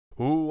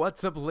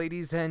What's up,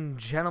 ladies and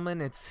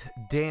gentlemen? It's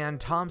Dan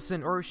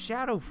Thompson, or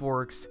Shadow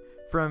Forks,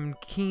 from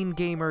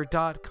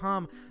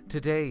KeenGamer.com.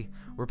 Today,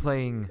 we're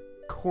playing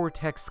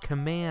Cortex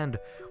Command,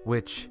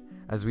 which,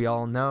 as we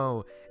all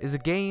know, is a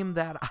game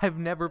that I've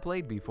never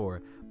played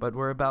before, but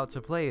we're about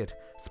to play it.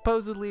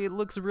 Supposedly, it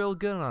looks real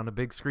good on a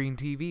big screen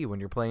TV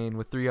when you're playing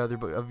with 3 other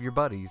of your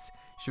buddies.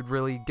 You should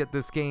really get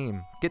this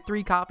game. Get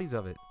 3 copies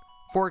of it.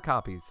 4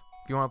 copies.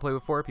 If you want to play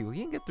with 4 people,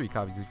 you can get 3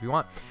 copies if you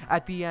want.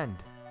 At the end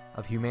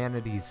of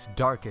humanity's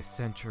darkest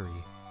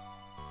century, ...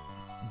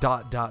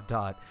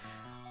 a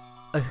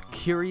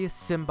curious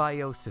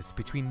symbiosis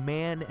between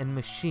man and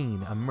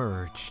machine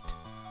emerged.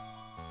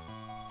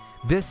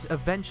 This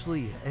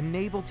eventually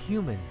enabled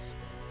humans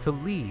to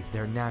leave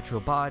their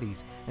natural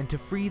bodies and to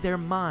free their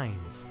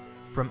minds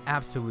from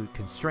absolute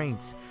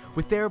constraints.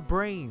 With their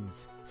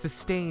brains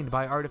sustained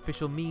by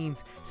artificial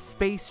means,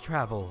 space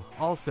travel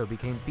also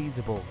became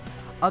feasible.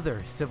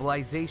 Other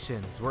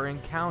civilizations were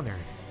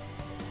encountered.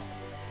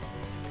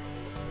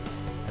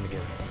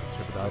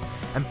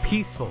 And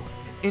peaceful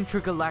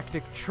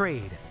intergalactic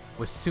trade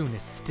was soon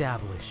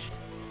established.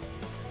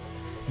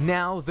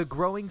 Now, the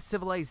growing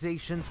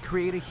civilizations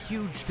create a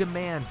huge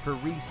demand for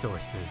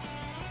resources.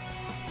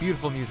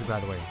 Beautiful music,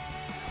 by the way,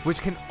 which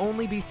can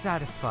only be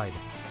satisfied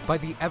by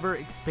the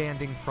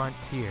ever-expanding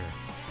frontier.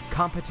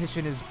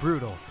 Competition is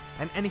brutal,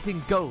 and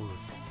anything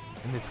goes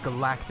in this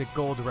galactic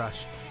gold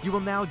rush. You will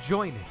now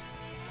join it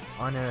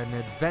on an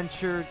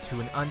adventure to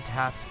an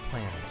untapped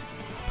planet.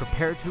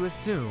 Prepare to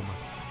assume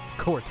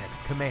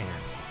Cortex Command.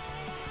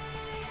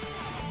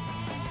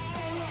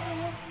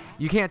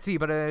 You can't see,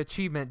 but an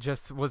achievement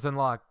just was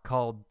unlocked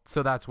called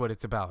So That's What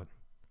It's About.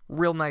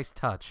 Real nice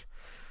touch.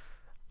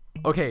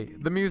 Okay,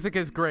 the music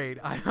is great.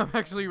 I'm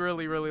actually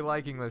really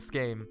liking this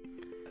game.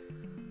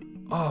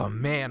 Oh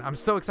man, I'm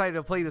so excited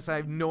to play this. I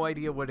have no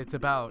idea what it's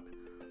about.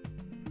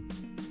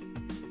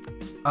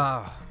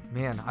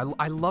 Man,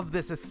 I love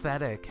this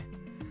aesthetic.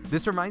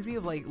 This reminds me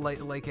of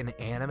like an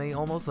anime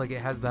almost. Like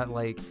it has that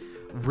like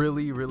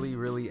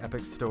really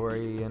epic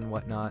story and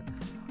whatnot.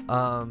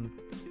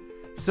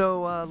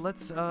 So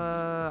let's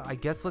I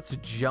guess let's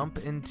jump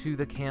into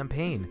the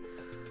campaign.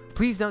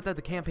 Please note that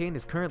the campaign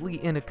is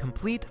currently in a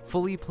complete,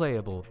 fully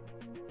playable,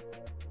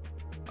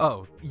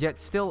 yet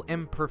still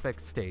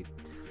imperfect state.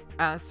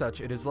 As such,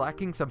 it is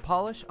lacking some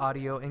polish,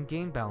 audio, and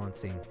game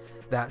balancing.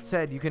 That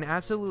said, you can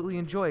absolutely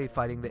enjoy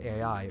fighting the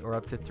AI or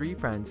up to 3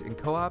 friends in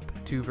co-op,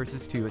 2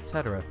 versus 2,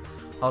 etc.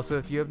 Also,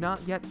 if you have not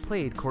yet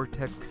played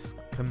Cortex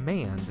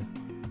Command,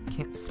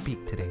 can't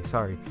speak today,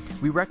 sorry,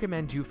 we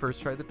recommend you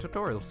first try the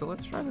tutorial. So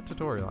let's try the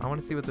tutorial. I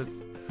want to see what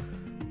this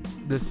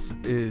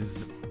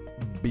is.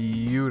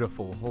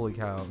 Beautiful. Holy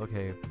cow.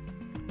 Okay,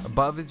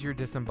 above is your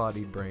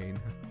disembodied brain.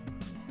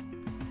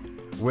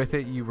 With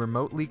it, you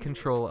remotely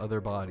control other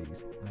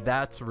bodies.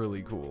 That's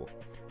really cool.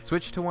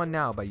 Switch to one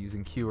now by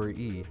using Q or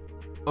E.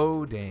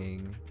 Oh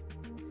dang.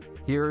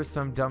 Here are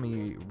some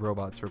dummy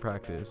robots for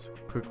practice.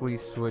 Quickly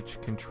switch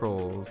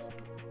control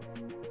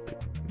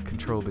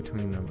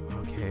between them.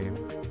 Okay.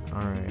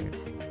 Alright.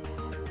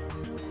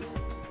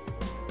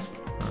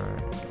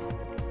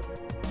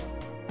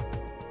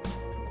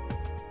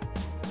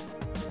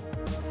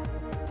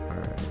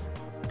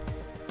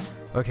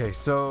 Okay,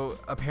 so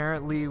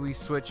apparently we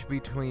switch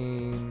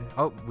between...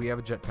 Oh, we have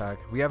a jetpack.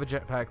 We have a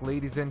jetpack,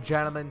 ladies and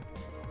gentlemen.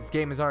 This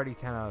game is already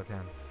 10 out of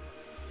 10.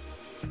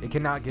 It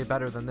cannot get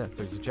better than this.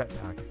 There's a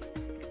jetpack.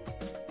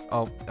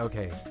 Oh,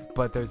 okay.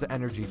 But there's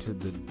energy to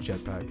the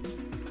jetpack.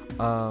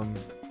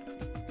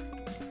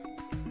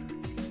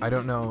 I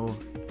don't know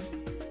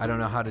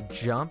how to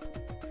jump.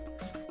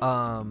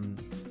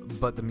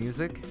 But the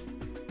music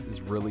is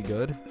really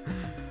good.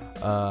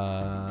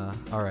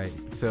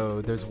 Alright,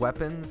 so there's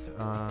weapons,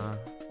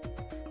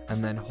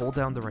 and then hold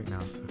down the right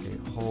mouse. Okay,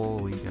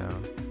 holy cow.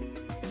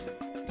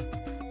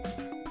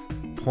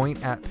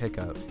 Point at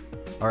pickup.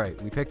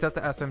 Alright, we picked up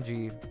the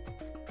SMG.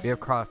 We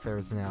have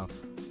crosshairs now.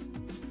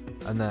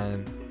 And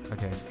then,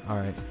 okay,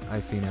 alright,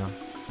 I see now.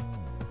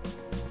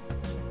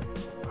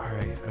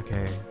 Alright,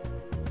 okay.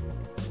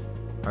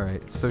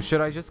 Alright, so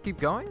should I just keep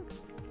going?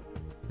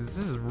 This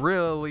is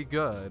really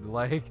good,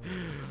 like...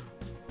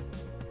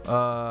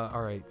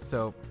 Alright,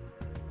 so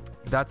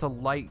that's a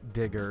light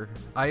digger.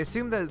 I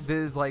assume that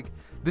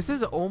this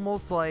is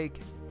almost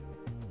like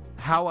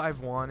how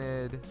I've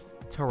wanted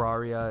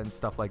Terraria and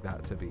stuff like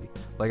that to be.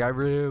 Like, I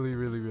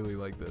really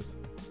like this.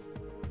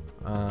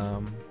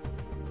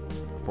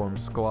 Form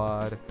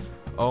squad.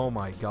 Oh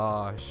my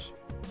gosh.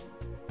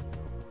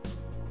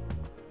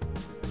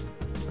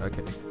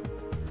 Okay.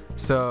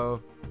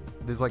 So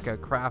there's like a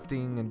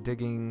crafting and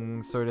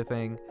digging sort of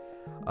thing.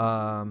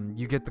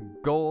 You get the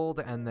gold,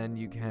 and then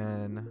you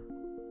can,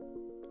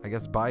 I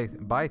guess, buy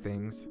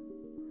things.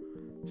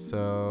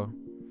 So,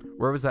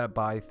 where was that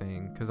buy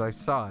thing? Because I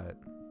saw it.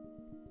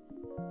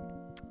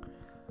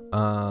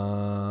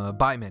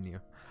 Buy menu.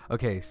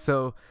 Okay,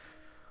 so,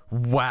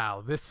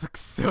 wow, this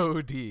looks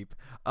so deep.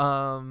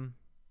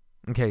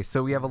 Okay,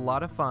 so we have a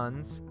lot of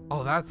funds.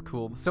 Oh, that's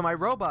cool. So my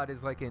robot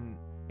is like an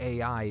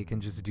AI. It can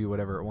just do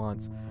whatever it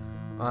wants.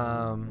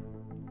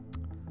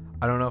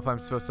 I don't know if I'm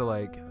supposed to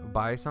like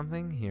buy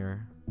something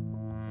here.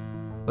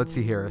 Let's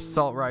see here.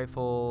 Assault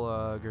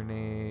rifle,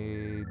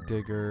 grenade,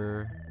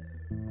 digger.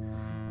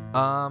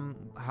 How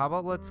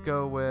about let's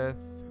go with...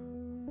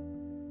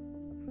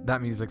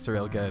 That music's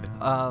real good.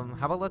 How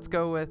about let's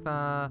go with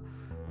let's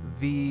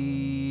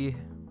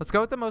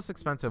go with the most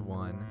expensive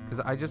one, because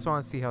I just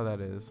want to see how that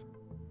is.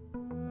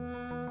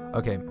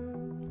 Okay.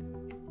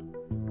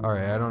 All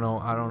right. I don't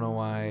know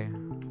why.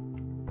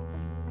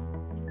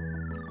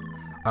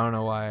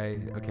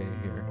 Okay,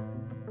 here.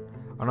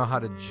 I don't know how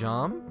to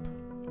jump.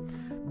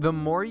 The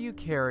more you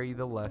carry,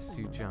 the less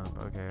you jump.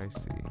 Okay, I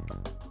see.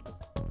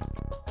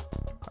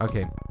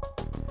 Okay.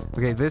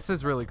 Okay, this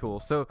is really cool.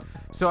 So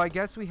I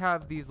guess we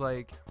have these,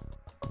 like,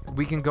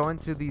 we can go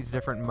into these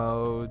different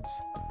modes.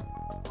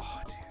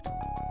 Oh, dude.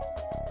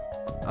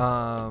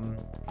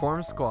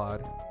 Form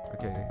squad.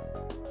 Okay.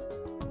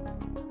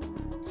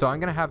 So I'm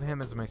gonna have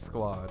him as my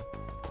squad.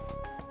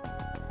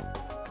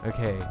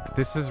 Okay,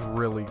 this is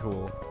really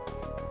cool.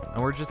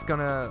 And we're just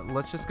gonna,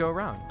 let's just go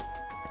around.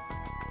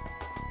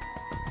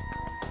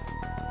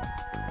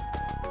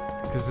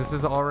 Because this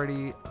is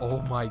already,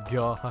 oh my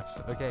gosh.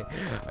 Okay,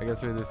 I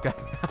guess we're this guy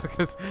now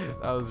because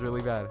that was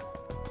really bad.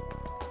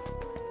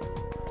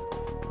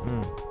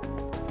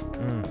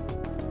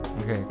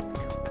 Okay,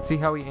 let's see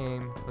how we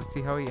aim. Let's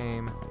see how we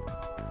aim.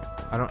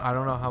 I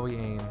don't know how we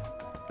aim.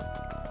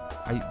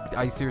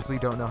 I seriously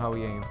don't know how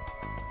we aim.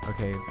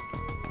 Okay.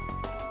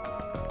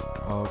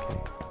 Okay.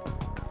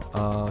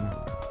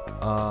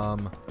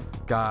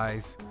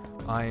 Guys,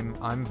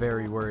 I'm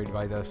very worried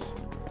by this.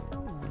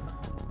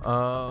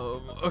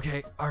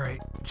 Okay,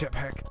 alright.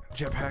 Jetpack.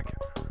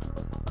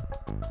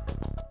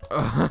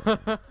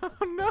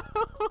 No!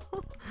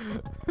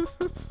 This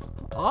is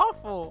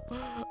awful!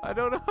 I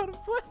don't know how to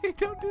play!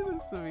 Don't do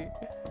this to me!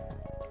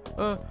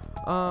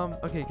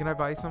 Okay, can I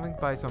buy something?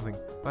 Buy something.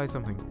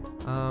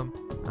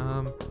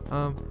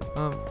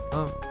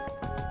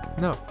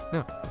 No.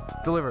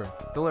 Deliver him.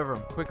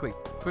 Quickly.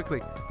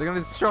 They're gonna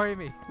destroy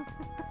me!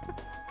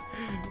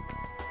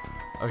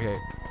 Okay.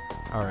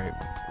 Alright,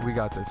 we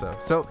got this though.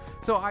 So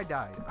I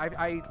died.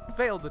 I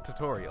failed the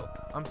tutorial.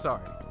 I'm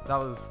sorry. That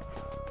was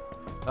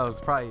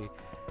probably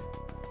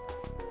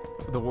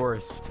the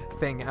worst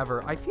thing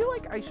ever. I feel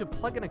like I should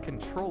plug in a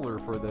controller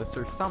for this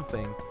or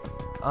something.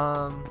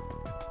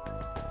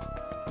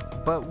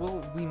 But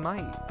we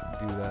might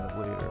do that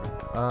later.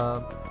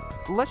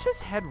 Let's just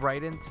head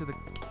right into the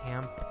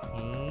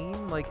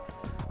campaign. Like,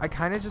 I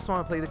kind of just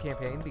want to play the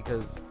campaign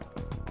because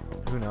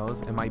who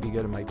knows? It might be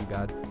good, it might be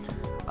bad.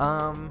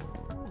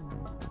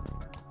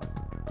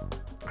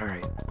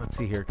 Alright, let's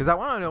see here. Because I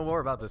want to know more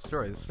about this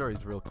story. This story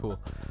is real cool.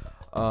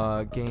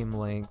 Game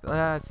length.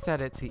 Set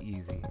it to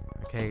easy.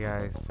 Okay,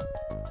 guys.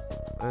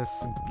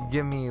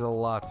 Give me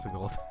lots of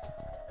gold.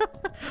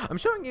 I'm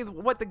showing you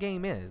what the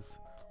game is.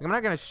 I'm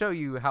not going to show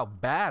you how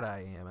bad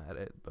I am at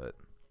it, but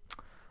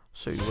I'll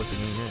show you what the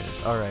game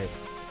is. Alright.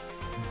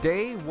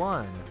 Day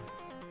 1.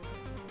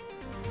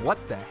 What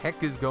the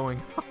heck is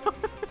going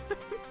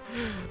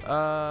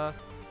on?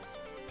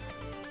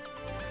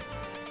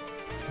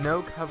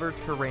 Snow-covered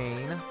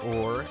terrain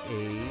or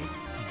a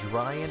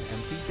dry and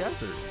empty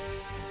desert.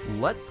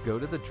 Let's go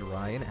to the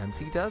dry and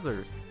empty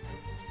desert.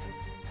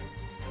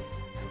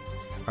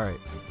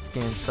 Alright,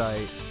 scan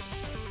site,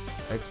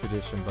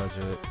 expedition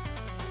budget.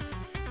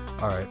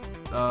 Alright,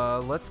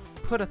 let's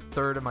put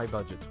 1/3 of my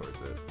budget towards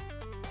it.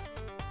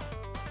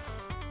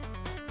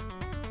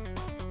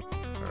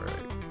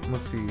 Alright,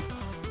 let's see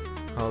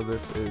how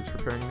this is.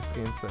 Preparing a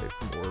scan site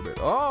from orbit.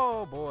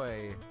 Oh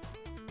boy!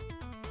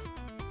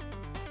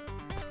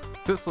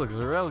 This looks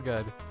real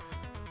good.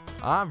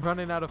 I'm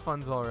running out of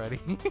funds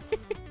already.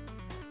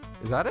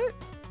 Is that it?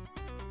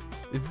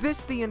 Is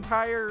this the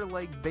entire,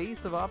 like,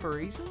 base of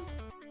operations?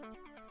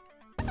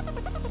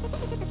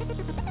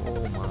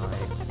 Oh my.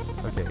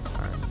 Okay,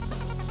 alright.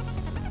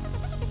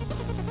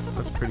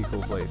 That's a pretty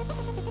cool place.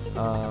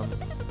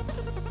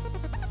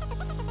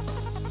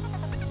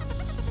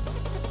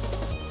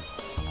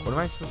 What am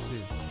I supposed to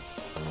do?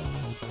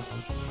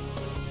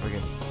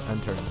 Okay,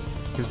 enter.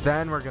 Because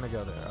then we're going to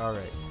go there.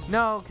 Alright.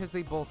 No, because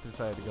they both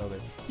decided to go there.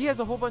 He has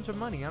a whole bunch of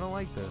money. I don't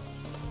like this.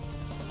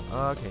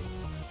 Okay.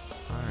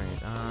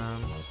 Alright,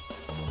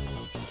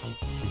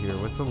 let's see here.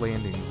 What's the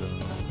landing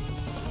zone?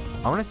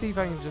 I want to see if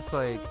I can just,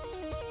 like,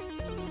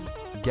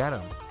 get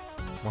him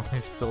while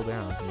they're still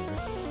down here.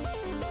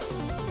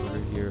 Over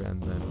here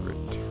and then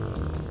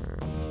return.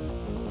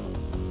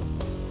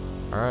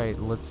 Alright,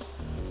 let's...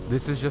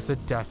 This is just a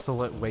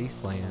desolate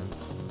wasteland.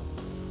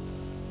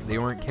 They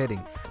weren't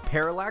kidding.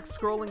 Parallax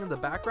scrolling in the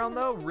background,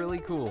 though, really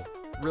cool.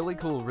 Really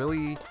cool.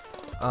 Really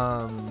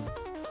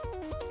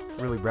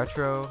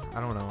retro. I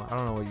don't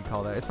know what you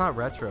call that. It's not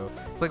retro.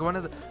 It's like one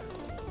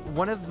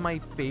of my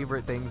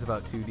favorite things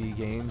about 2D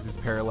games is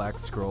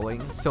parallax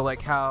scrolling. So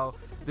like how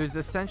there's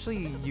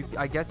essentially,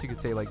 I guess you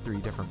could say, like 3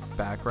 different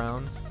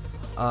backgrounds.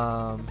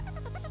 Okay,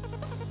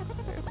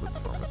 let's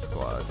form a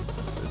squad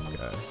with this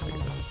guy, I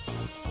guess.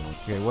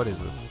 Okay, what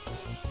is this?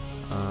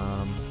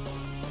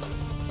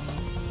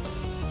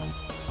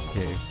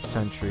 Okay,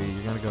 sentry.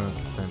 You're gonna go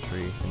into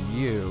sentry, and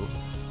you're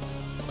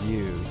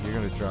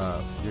gonna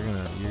drop. You're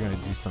gonna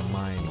do some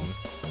mining.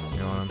 You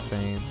know what I'm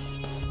saying?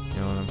 You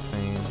know what I'm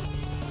saying?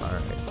 All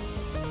right.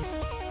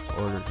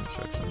 Order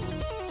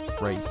construction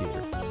right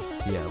here.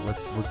 Yeah,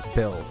 let's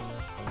build.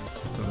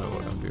 I don't know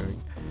what I'm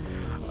doing.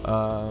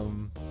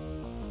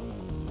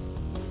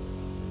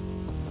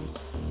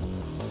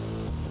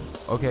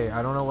 Okay,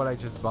 I don't know what I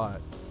just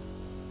bought.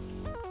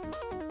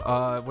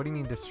 What do you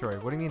mean destroy?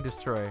 What do you mean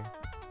destroy?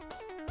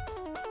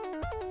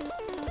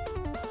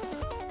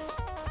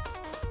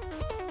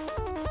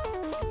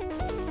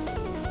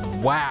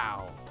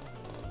 Wow.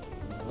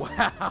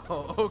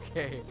 Wow.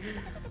 Okay.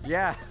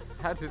 Yeah,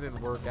 that didn't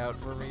work out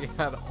for me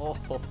at all.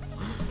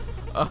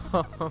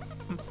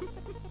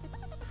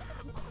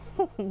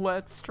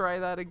 Let's try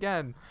that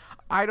again.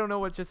 I don't know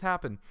what just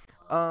happened.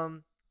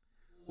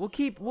 We'll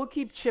keep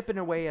chipping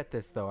away at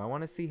this though. I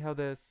want to see how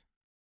this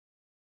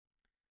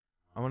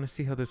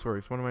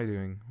works. What am I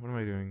doing? What am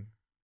I doing?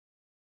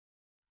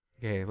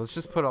 Okay, let's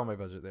just put all my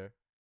budget there.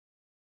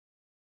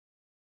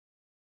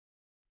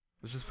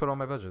 Let's just put all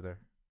my budget there.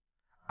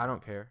 I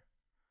don't care.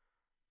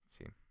 Let's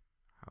see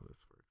how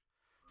this works.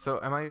 So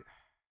am I?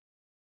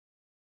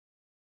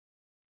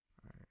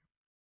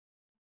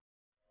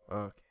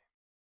 All right. Okay.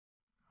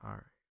 All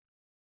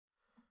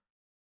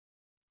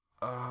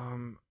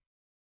right.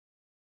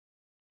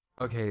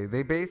 Okay,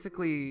 they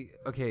basically,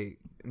 okay,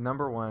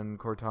 number one,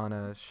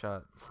 Cortana,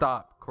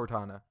 stop,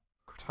 Cortana,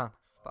 stop,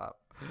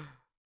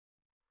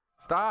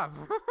 stop,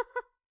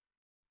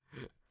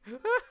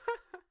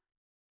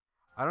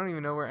 I don't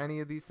even know where any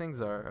of these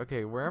things are.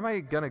 Okay, where am I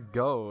gonna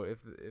go if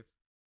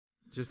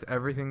just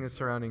everything is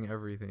surrounding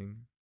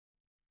everything?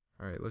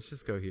 Alright, let's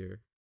just go here.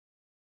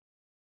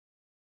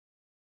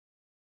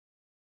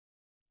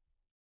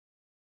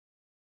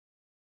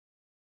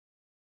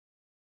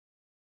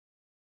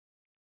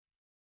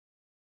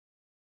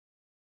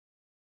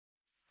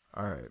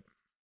 Alright.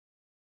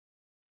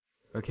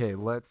 Okay,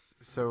 let's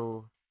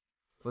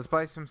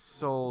buy some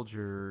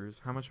soldiers.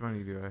 How much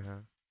money do I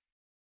have?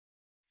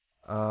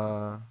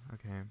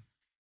 Okay.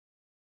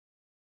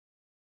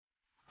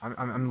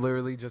 I'm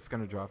literally just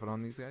gonna drop it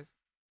on these guys.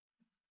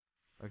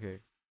 Okay.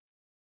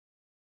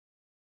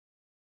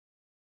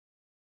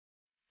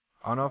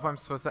 I don't know if I'm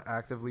supposed to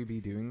actively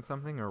be doing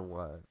something or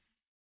what.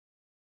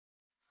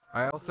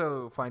 I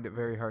also find it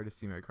very hard to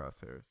see my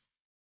crosshairs.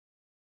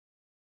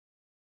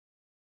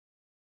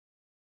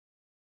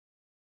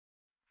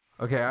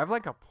 Okay, I have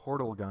like a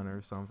portal gun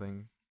or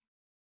something.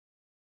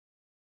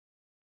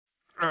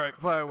 Alright,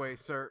 fly away,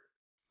 sir.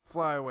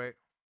 Fly away.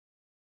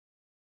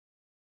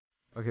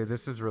 Okay,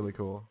 this is really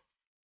cool.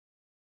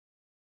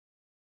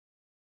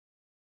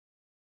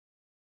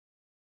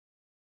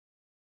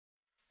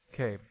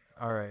 Okay,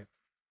 alright.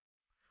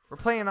 We're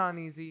playing on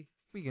easy.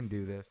 We can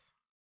do this.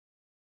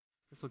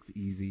 This looks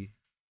easy.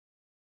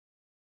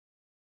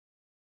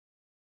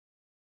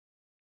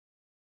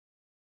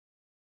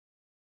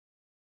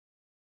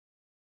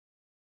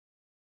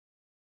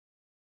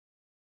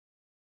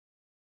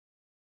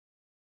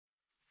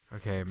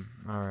 Okay,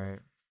 alright.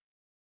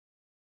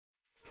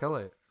 Kill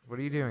it. What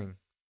are you doing?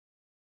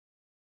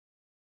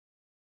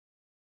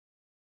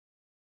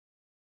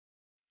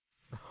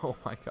 Oh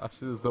my gosh,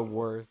 this is the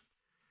worst.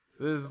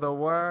 This is the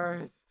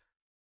worst.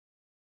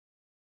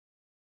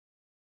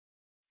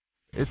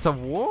 It's a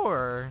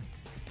war.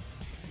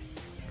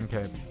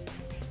 Okay.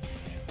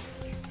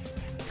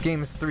 This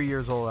game is 3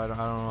 years old. I don't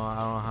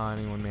know how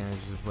anyone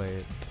managed to play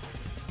it.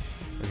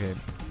 Okay.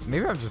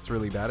 Maybe I'm just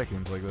really bad at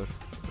games like this.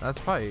 That's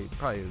probably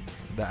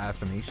the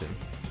estimation.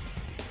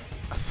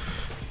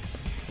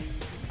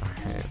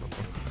 Alright.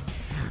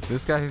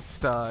 This guy's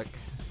stuck.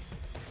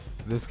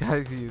 This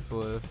guy's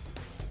useless.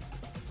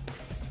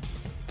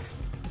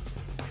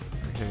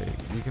 Okay,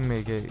 you can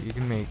make it. You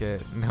can make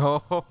it.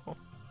 No.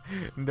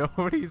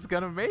 Nobody's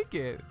gonna make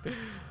it.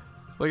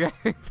 Like, I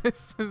think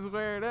this is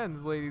where it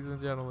ends, ladies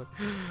and gentlemen.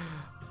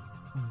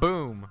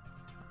 Boom.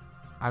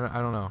 I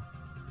don't know.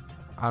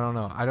 I don't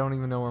know. I don't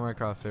even know where my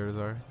crosshairs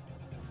are.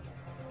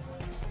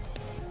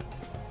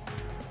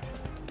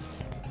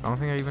 I don't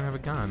think I even have a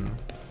gun.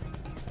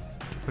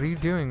 What are you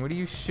doing? What are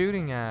you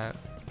shooting at?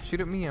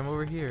 Shoot at me. I'm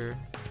over here.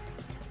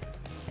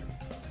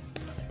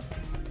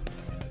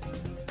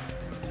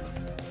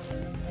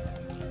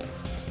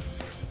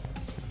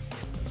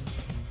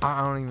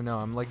 I don't even know.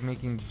 I'm like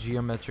making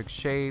geometric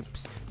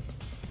shapes.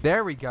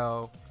 There we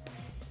go.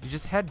 You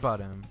just headbutt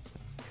him.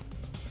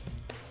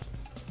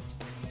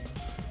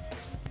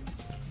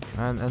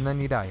 And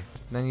then you die.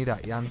 Then you die.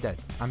 Yeah, I'm dead.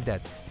 I'm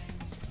dead.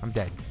 I'm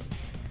dead.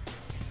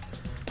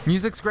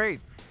 Music's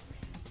great.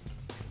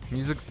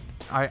 Music's...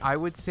 I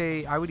would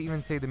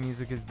even say the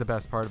music is the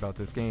best part about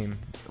this game.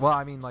 Well,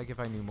 I mean, like, if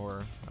I knew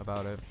more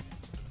about it.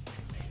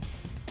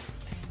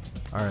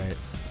 Alright.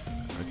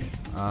 Okay.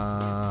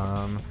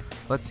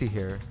 Let's see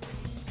here.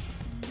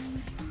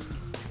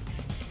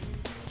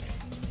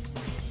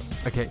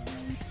 Okay.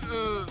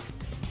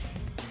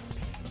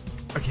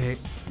 Okay.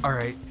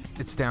 Alright.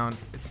 It's down.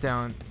 It's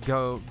down.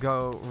 Go.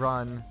 Go.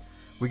 Run.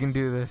 We can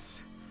do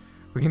this.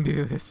 We can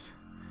do this.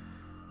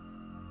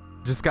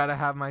 Just gotta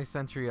have my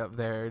sentry up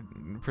there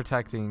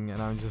protecting,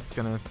 and I'm just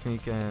gonna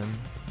sneak in.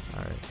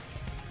 Alright.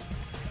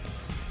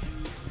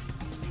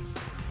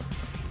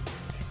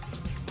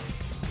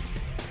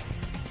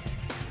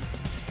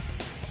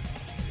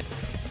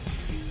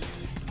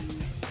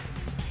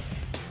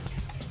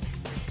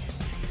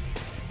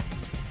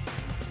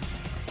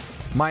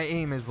 My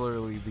aim is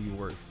literally the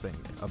worst thing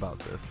about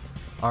this.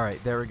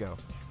 Alright, there we go.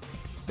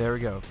 There we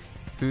go.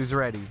 Who's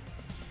ready?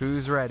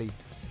 Who's ready?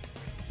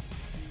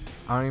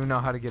 I don't even know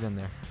how to get in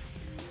there.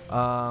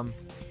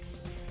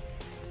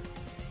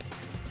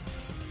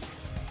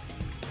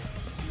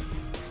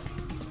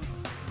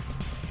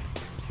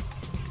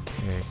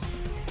 Okay.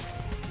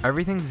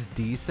 Everything's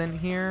decent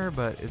here,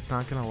 but it's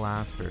not gonna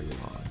last very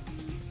long.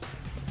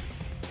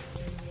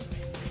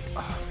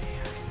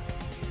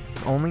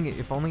 Oh man.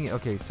 If only,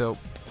 okay, so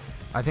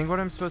I think what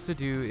I'm supposed to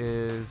do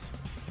is,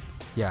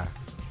 yeah,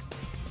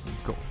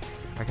 go.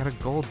 I gotta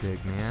gold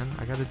dig, man.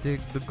 I gotta dig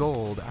the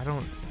gold. I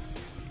don't.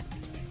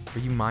 Are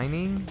you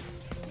mining?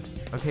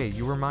 Okay,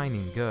 you were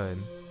mining. Good.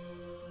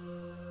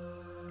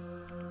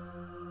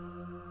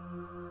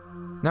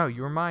 No,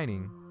 you were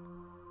mining.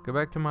 Go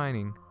back to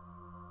mining.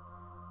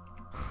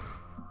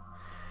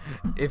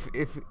 If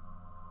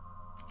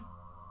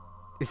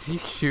is he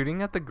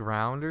shooting at the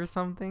ground or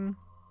something?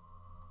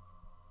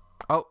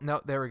 Oh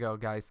no, there we go,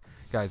 guys.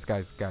 Guys,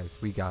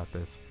 we got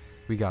this.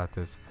 We got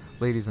this.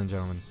 Ladies and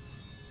gentlemen.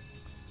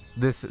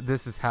 This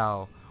is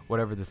how,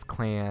 whatever this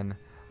clan,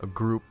 a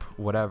group,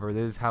 whatever,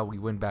 this is how we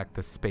win back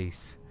the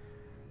space.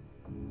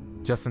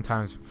 Just in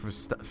time for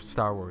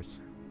Star Wars.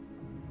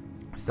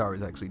 Star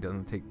Wars actually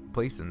doesn't take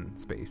place in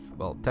space.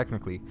 Well,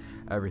 technically,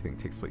 everything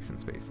takes place in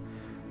space.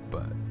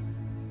 But,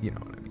 you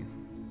know what I mean.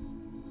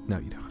 No,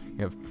 you don't.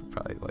 You have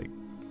probably like,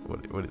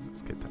 what is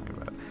this kid talking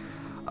about?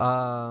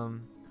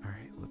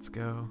 Alright, let's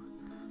go.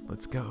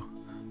 Let's go.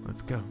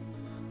 Let's go.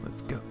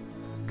 Let's go.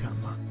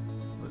 Come on.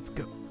 Let's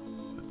go.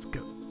 Let's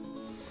go.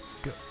 Let's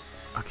go.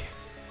 Okay.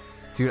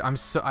 Dude,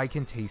 I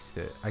can taste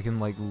it. I can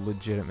like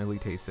legitimately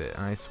taste it.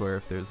 And I swear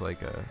if there's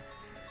like a...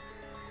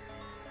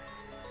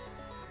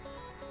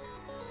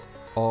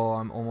 Oh,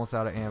 I'm almost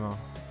out of ammo.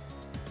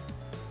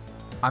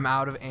 I'm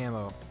out of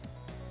ammo.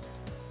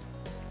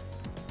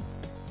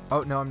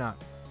 Oh, no, I'm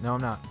not. No,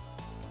 I'm not.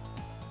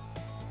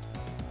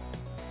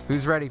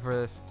 Who's ready for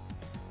this?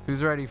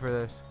 Who's ready for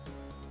this?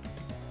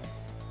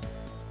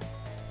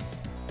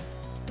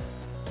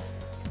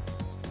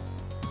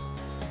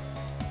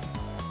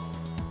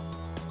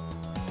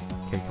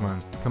 Okay, come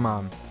on. Come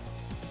on.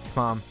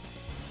 Come on.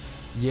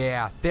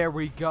 Yeah, there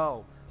we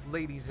go.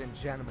 Ladies and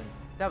gentlemen,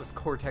 that was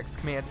Cortex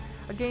Command,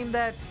 a game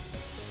that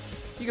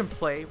you can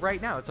play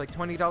right now. It's like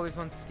 $20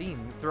 on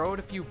Steam. Throw it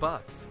a few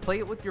bucks. Play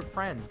it with your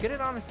friends. Get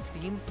it on a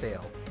Steam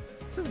sale.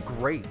 This is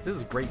great. This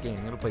is a great game.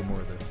 I'm going to play more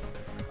of this.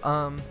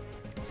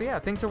 So yeah,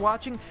 thanks for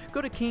watching.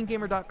 Go to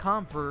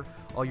KeenGamer.com for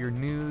all your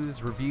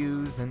news,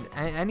 reviews, and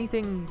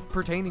anything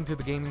pertaining to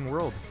the gaming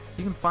world.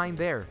 You can find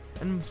there,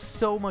 and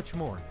so much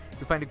more.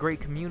 You'll find a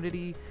great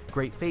community,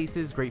 great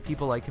faces, great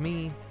people like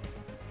me,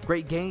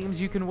 great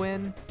games you can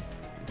win.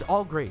 It's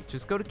all great.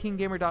 Just go to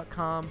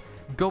KeenGamer.com,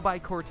 go buy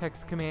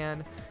Cortex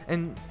Command,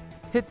 and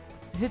hit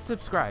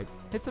subscribe.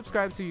 Hit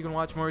subscribe so you can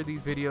watch more of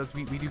these videos.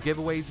 We do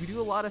giveaways. We do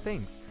a lot of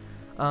things.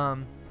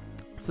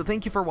 So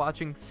thank you for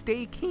watching.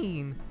 Stay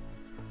keen.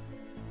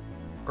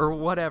 Or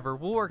whatever.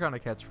 We'll work on a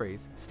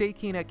catchphrase. Stay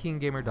keen at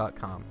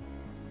KeenGamer.com.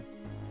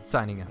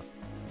 Signing out.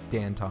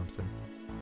 Dan Thompson.